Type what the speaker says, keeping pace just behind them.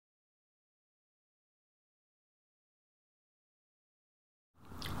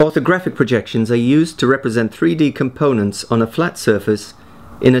Orthographic projections are used to represent 3D components on a flat surface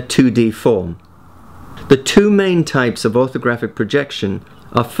in a 2D form. The two main types of orthographic projection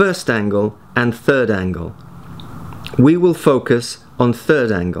are first angle and third angle. We will focus on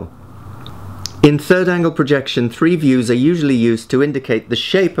third angle. In third angle projection, three views are usually used to indicate the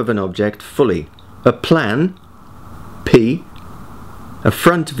shape of an object fully. A plan, P, a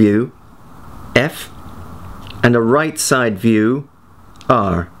front view, F, and a right side view,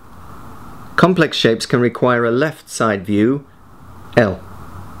 R. Complex shapes can require a left side view, L.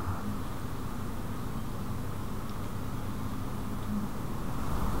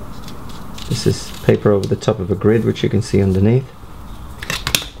 This is paper over the top of a grid, which you can see underneath.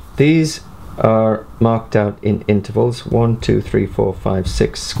 These are marked out in intervals, 1, 2, 3, 4, 5,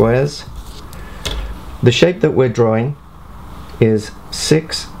 6 squares. The shape that we're drawing is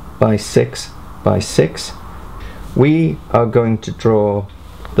 6 by 6 by 6. We are going to draw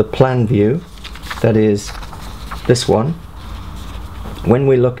the plan view, that is this one. When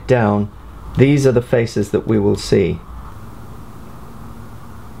we look down, these are the faces that we will see.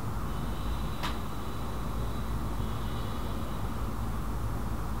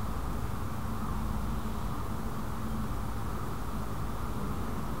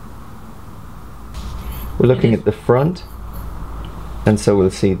 We're looking at the front, and so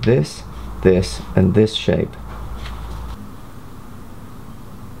we'll see this, this, and this shape.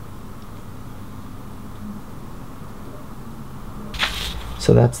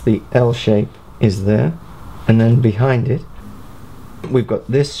 So that's the L shape is there, and then behind it we've got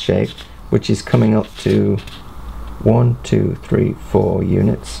this shape, which is coming up to 1, 2, 3, 4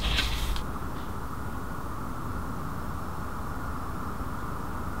 units.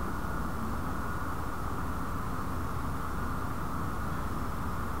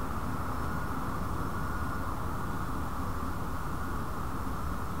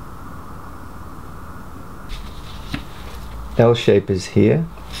 L shape is here,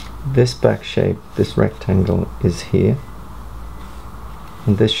 this back shape, this rectangle is here,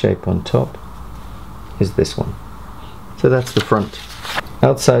 and this shape on top is this one. So that's the front.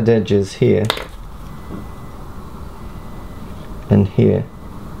 Outside edges here and here.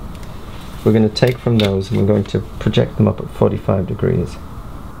 We're going to take from those and we're going to project them up at 45 degrees.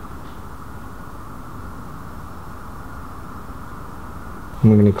 And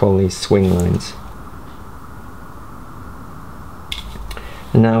we're going to call these swing lines.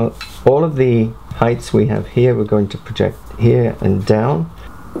 And now all of the heights we have here, we're going to project here and down.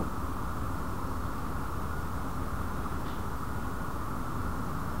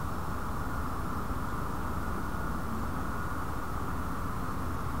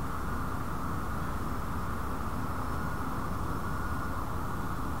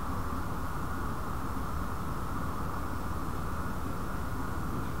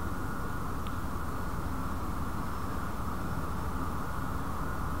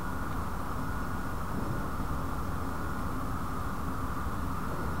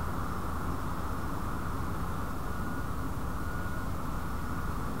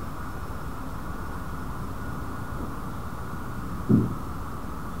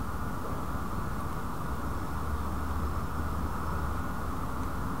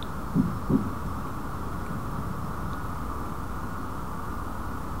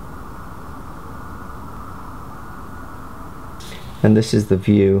 And this is the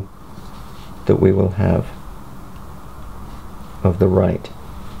view that we will have of the right.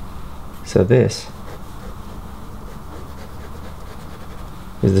 So this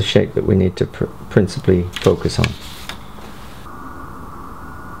is the shape that we need to principally focus on.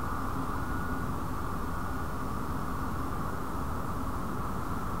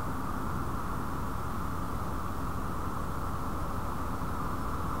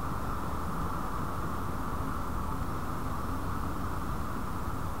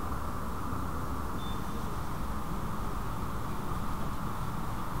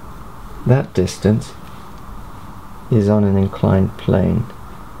 That distance is on an inclined plane.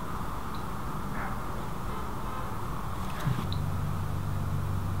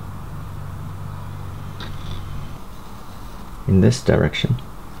 In this direction.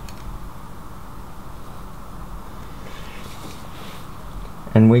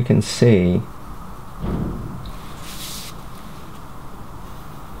 And we can see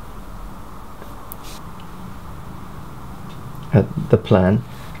at the plan,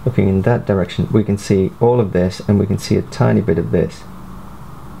 looking in that direction, we can see all of this, and we can see a tiny bit of this.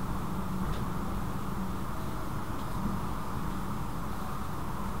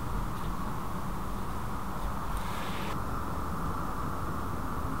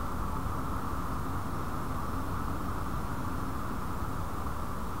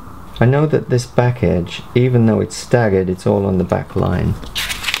 I know that this back edge, even though it's staggered, it's all on the back line.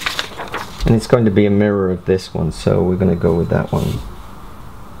 And it's going to be a mirror of this one, so we're going to go with that one.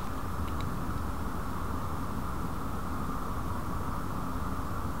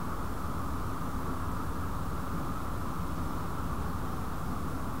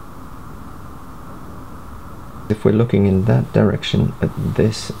 If we're looking in that direction at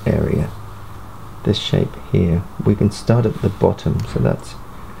this area, this shape here, we can start at the bottom, so that's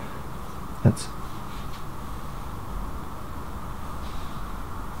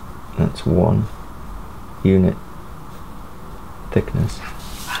one unit thickness,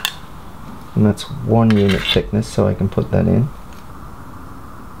 and that's 1 unit thickness, so I can put that in.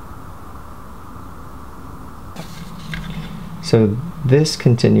 So this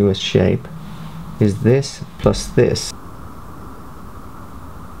continuous shape is this plus this.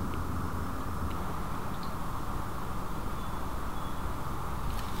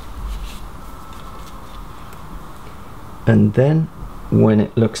 And then when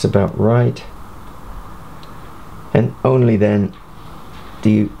it looks about right, and only then do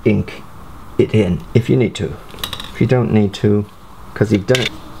you ink it in if you need to. If you don't need to, because you've done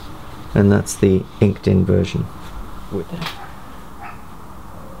it, and that's the inked in version with it.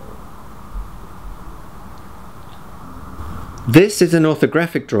 This is an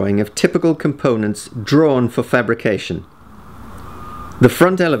orthographic drawing of typical components drawn for fabrication. The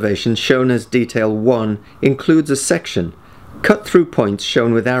front elevation, shown as detail 1, includes a section cut through points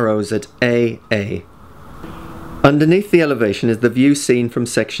shown with arrows at AA. Underneath the elevation is the view seen from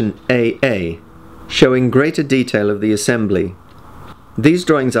section AA, showing greater detail of the assembly. These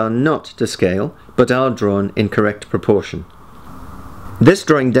drawings are not to scale, but are drawn in correct proportion. This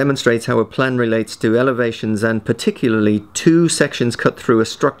drawing demonstrates how a plan relates to elevations, and particularly two sections cut through a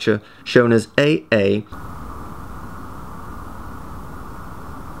structure shown as AA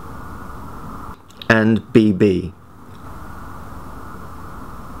and BB.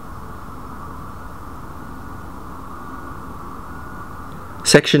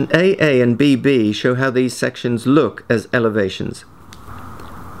 Section AA and BB show how these sections look as elevations.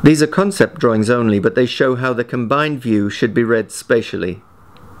 These are concept drawings only, but they show how the combined view should be read spatially.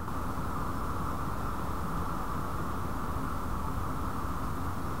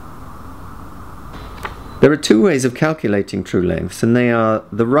 There are two ways of calculating true lengths, and they are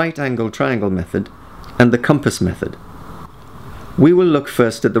the right angle triangle method and the compass method. We will look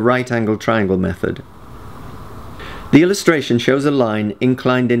first at the right angle triangle method. The illustration shows a line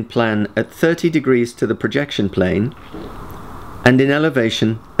inclined in plan at 30 degrees to the projection plane and in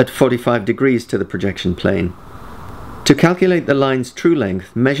elevation at 45 degrees to the projection plane. To calculate the line's true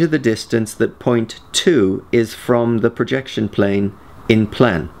length, measure the distance that point 2 is from the projection plane in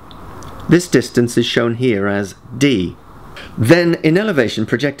plan. This distance is shown here as D. Then, in elevation,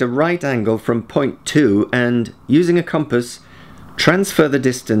 project a right angle from point 2 and, using a compass, transfer the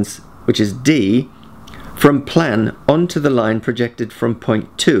distance, which is D, from plan onto the line projected from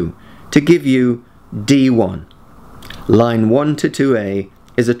point 2 to give you D1. Line 1 to 2A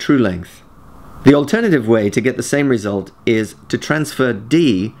is a true length. The alternative way to get the same result is to transfer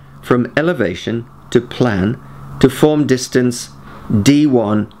D from elevation to plan to form distance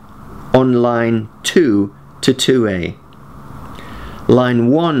D1 on line 2 to 2A.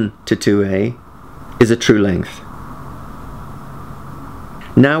 Line 1 to 2A is a true length.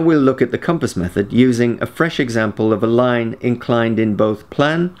 Now we'll look at the compass method using a fresh example of a line inclined in both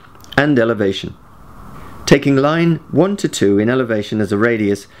plan and elevation. Taking line 1 to 2 in elevation as a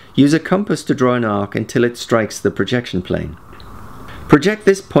radius, use a compass to draw an arc until it strikes the projection plane. Project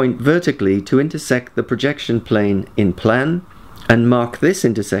this point vertically to intersect the projection plane in plan, and mark this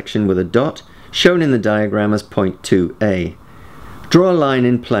intersection with a dot, shown in the diagram as point 2A. Draw a line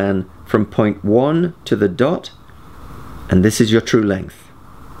in plan from point 1 to the dot, and this is your true length.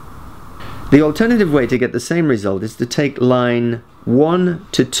 The alternative way to get the same result is to take line 1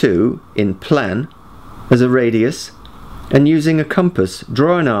 to 2 in plan as a radius, and using a compass,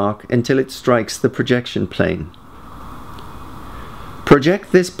 draw an arc until it strikes the projection plane.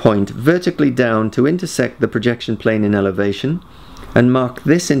 Project this point vertically down to intersect the projection plane in elevation, and mark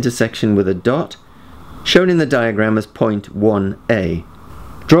this intersection with a dot, shown in the diagram as point 1A.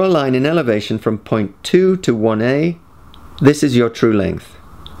 Draw a line in elevation from point 2 to 1A. This is your true length.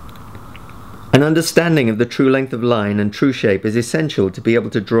 An understanding of the true length of line and true shape is essential to be able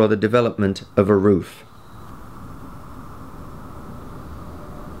to draw the development of a roof.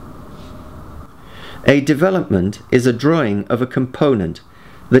 A development is a drawing of a component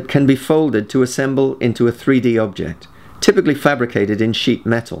that can be folded to assemble into a 3D object, typically fabricated in sheet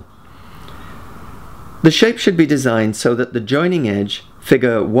metal. The shape should be designed so that the joining edge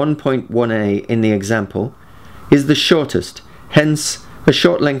figure 1.1a in the example, is the shortest, hence a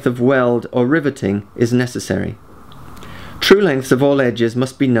short length of weld or riveting is necessary. True lengths of all edges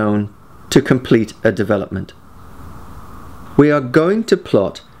must be known to complete a development. We are going to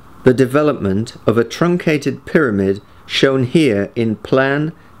plot the development of a truncated pyramid shown here in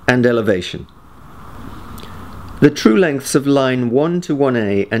plan and elevation. The true lengths of line 1 to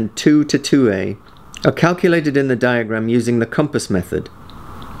 1a and 2 to 2a are calculated in the diagram using the compass method.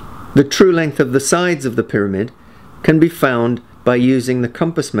 The true length of the sides of the pyramid can be found by using the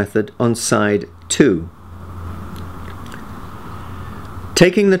compass method on side 2.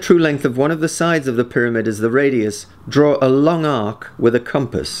 Taking the true length of one of the sides of the pyramid as the radius, draw a long arc with a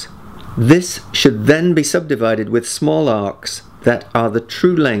compass. This should then be subdivided with small arcs that are the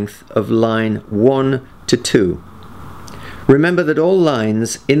true length of line 1 to 2. Remember that all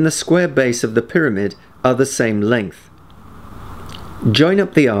lines in the square base of the pyramid are the same length. Join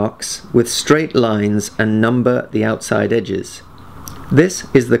up the arcs with straight lines and number the outside edges. This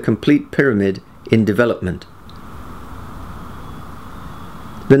is the complete pyramid in development.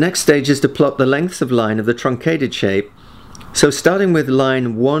 The next stage is to plot the lengths of line of the truncated shape. So starting with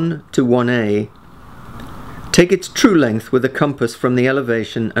line 1 to 1a, take its true length with a compass from the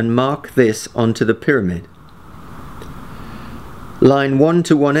elevation and mark this onto the pyramid. Line 1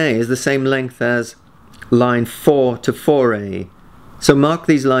 to 1a is the same length as line 4 to 4a, so mark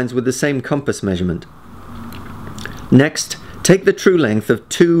these lines with the same compass measurement. Next, take the true length of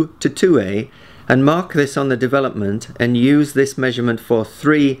 2 to 2a and mark this on the development and use this measurement for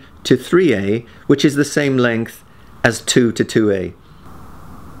 3 to 3a, which is the same length as 2 to 2a.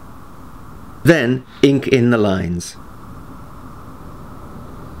 Then ink in the lines.